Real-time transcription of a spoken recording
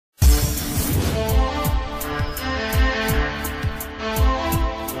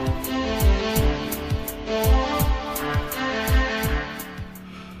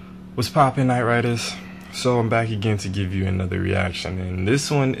What's poppin', Night Riders? So I'm back again to give you another reaction, and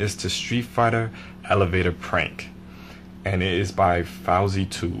this one is to Street Fighter Elevator Prank, and it is by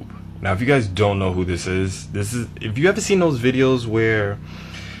FauziTube. Now, if you guys don't know who this is if you ever seen those videos where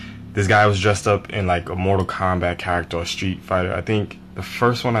this guy was dressed up in like a Mortal Kombat character or Street Fighter. I think the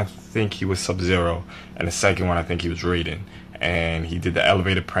first one, I think he was Sub-Zero, and the second one I think he was Raiden, and he did the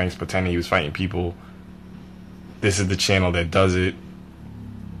elevator pranks pretending he was fighting people. This is the channel that does it.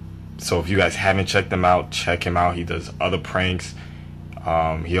 So if you guys haven't checked him out, check him out. He does other pranks.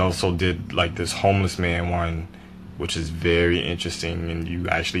 He also did like this homeless man one, which is very interesting, and you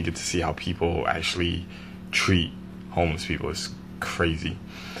actually get to see how people actually treat homeless people. It's crazy.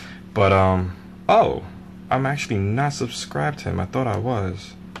 But oh, I'm actually not subscribed to him. I thought I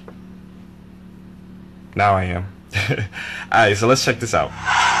was. Now I am. Alright, so let's check this out.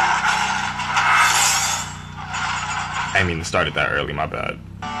 I didn't mean to start it that early, my bad.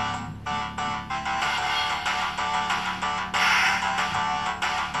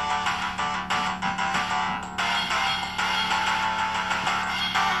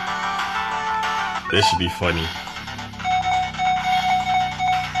 This should be funny.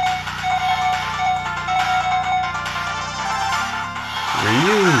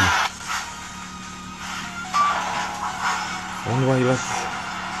 Ryu! I wonder why he left.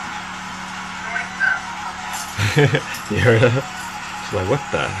 You heard her? She's like, what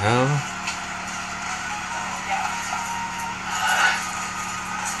the hell?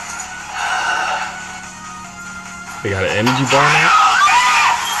 They got an energy bar now?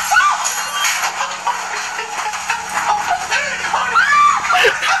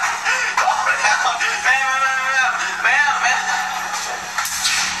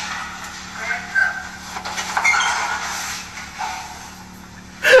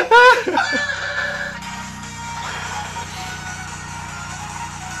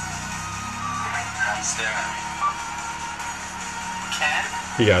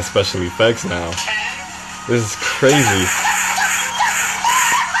 He got special effects now. This is crazy.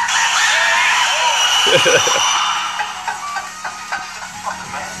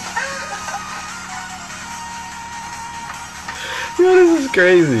 Yo, this is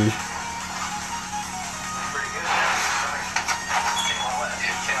crazy.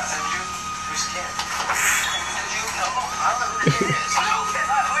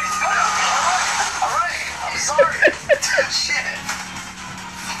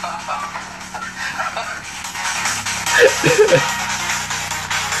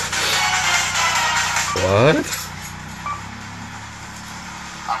 What?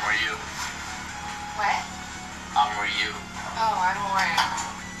 I'm Ryu. What? I'm Ryu. Oh, I'm Lauren.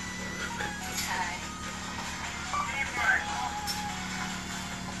 Hi.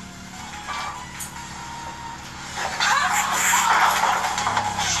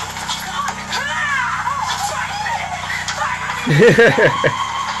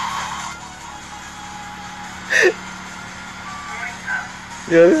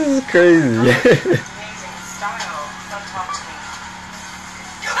 Yeah, this is crazy. Amazing style. Don't talk to me.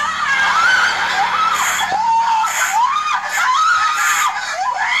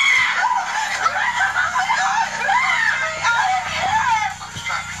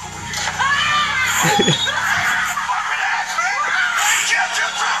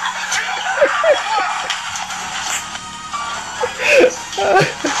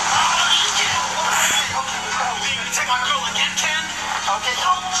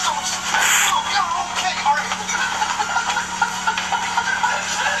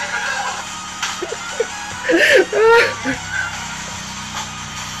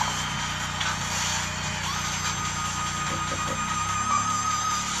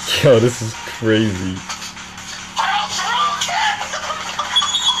 Yo, this is crazy.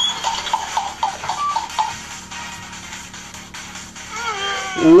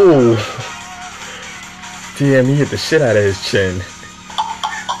 Ooh. Damn, he hit the shit out of his chin.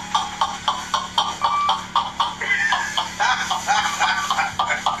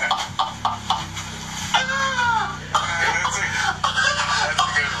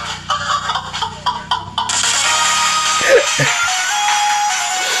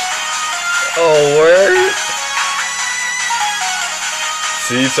 Oh, word?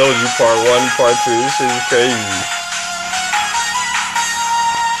 See, told you part 1, part 2. This shit is crazy.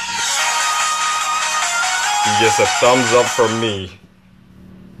 You get a thumbs up from me.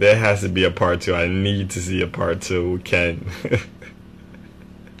 There has to be a part 2. I need to see a part 2. Ken.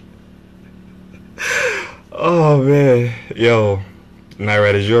 Oh, man. Yo, Night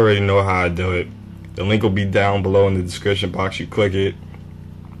Riders, you already know how I do it. The link will be down below in the description box. You click it.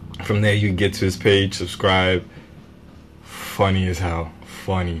 From there, you can get to his page, subscribe. Funny as hell.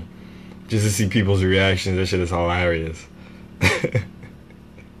 Funny. just to see people's reactions. That shit is hilarious.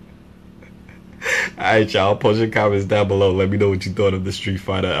 Alright, y'all. Post your comments down below. Let me know what you thought of the Street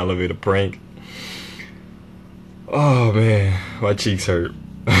Fighter elevator prank. Oh man, my cheeks hurt.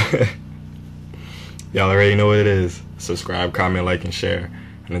 Y'all already know what it is. Subscribe, comment, like, and share.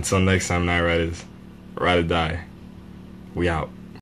 And until next time, Night Riders, ride or die. We out.